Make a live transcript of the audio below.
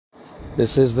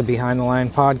This is the Behind the Line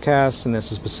podcast, and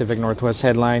this is Pacific Northwest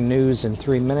Headline News in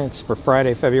 3 minutes for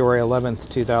Friday, February 11th,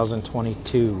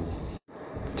 2022.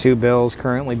 Two bills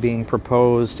currently being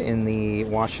proposed in the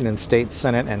Washington State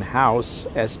Senate and House,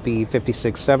 SB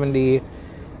 5670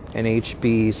 and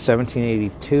HB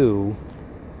 1782,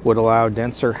 would allow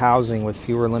denser housing with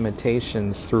fewer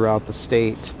limitations throughout the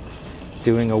state,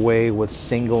 doing away with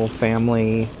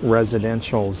single-family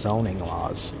residential zoning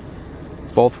laws.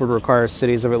 Both would require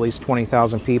cities of at least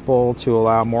 20,000 people to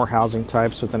allow more housing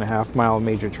types within a half-mile of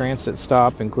major transit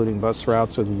stop, including bus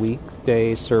routes with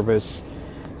weekday service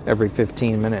every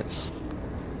 15 minutes.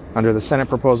 Under the Senate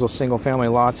proposal, single-family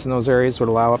lots in those areas would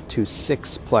allow up to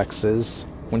 6 plexes.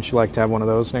 Wouldn't you like to have one of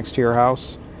those next to your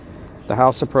house? The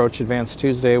House approach advanced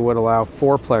Tuesday would allow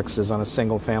 4 plexes on a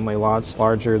single-family lots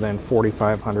larger than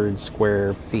 4,500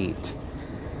 square feet.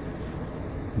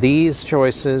 These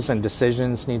choices and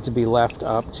decisions need to be left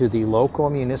up to the local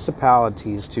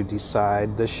municipalities to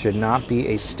decide. This should not be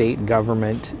a state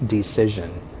government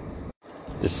decision.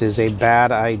 This is a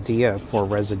bad idea for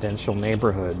residential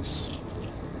neighborhoods.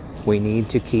 We need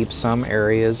to keep some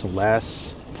areas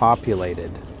less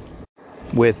populated.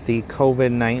 With the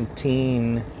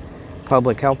COVID-19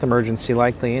 public health emergency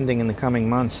likely ending in the coming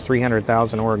months,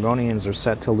 300,000 Oregonians are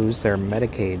set to lose their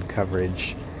Medicaid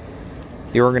coverage.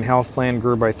 The Oregon Health Plan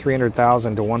grew by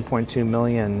 300,000 to 1.2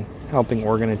 million, helping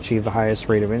Oregon achieve the highest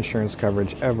rate of insurance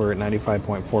coverage ever at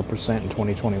 95.4% in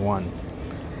 2021.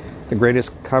 The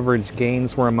greatest coverage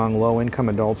gains were among low-income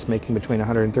adults making between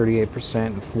 138%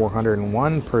 and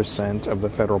 401% of the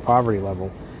federal poverty level.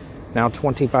 Now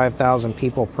 25,000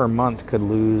 people per month could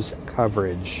lose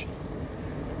coverage.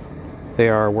 They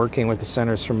are working with the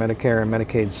Centers for Medicare and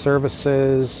Medicaid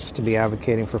Services to be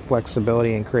advocating for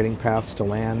flexibility and creating paths to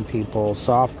land people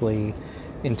softly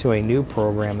into a new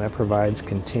program that provides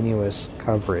continuous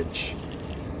coverage.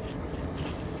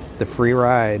 The free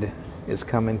ride is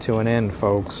coming to an end,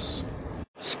 folks.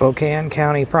 Spokane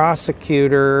County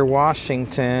Prosecutor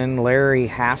Washington Larry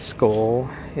Haskell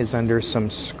is under some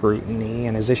scrutiny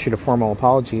and has issued a formal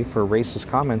apology for racist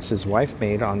comments his wife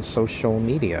made on social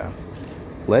media.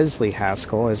 Leslie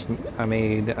Haskell has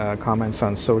made comments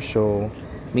on social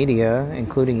media,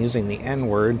 including using the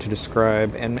N-word to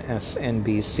describe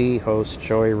MSNBC host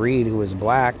Joy Reid, who is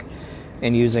black,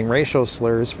 and using racial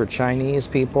slurs for Chinese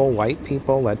people, white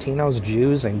people, Latinos,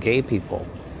 Jews, and gay people.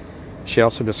 She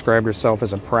also described herself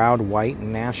as a proud white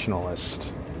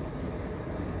nationalist.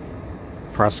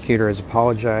 The prosecutor has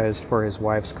apologized for his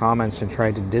wife's comments and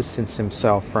tried to distance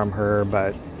himself from her,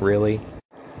 but really?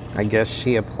 I guess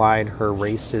she applied her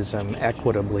racism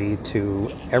equitably to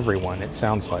everyone, it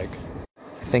sounds like.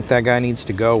 I think that guy needs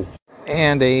to go.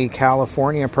 And a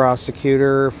California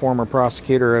prosecutor, former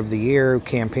prosecutor of the year,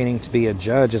 campaigning to be a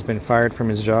judge, has been fired from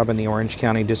his job in the Orange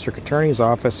County District Attorney's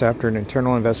Office after an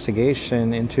internal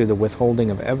investigation into the withholding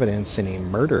of evidence in a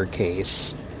murder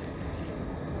case.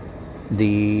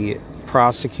 The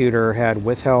prosecutor had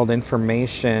withheld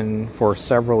information for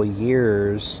several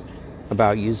years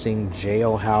about using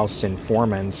jailhouse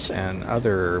informants and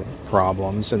other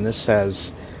problems, and this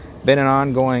has been an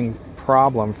ongoing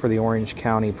problem for the Orange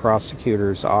County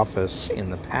Prosecutor's Office in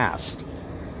the past.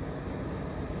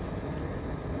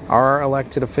 Our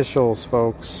elected officials,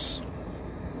 folks,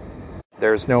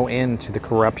 there's no end to the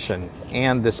corruption,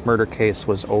 and this murder case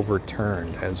was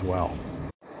overturned as well.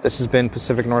 This has been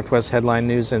Pacific Northwest Headline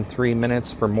News in 3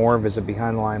 minutes. For more, visit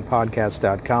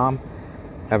BehindTheLinePodcast.com.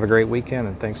 Have a great weekend,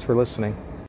 and thanks for listening.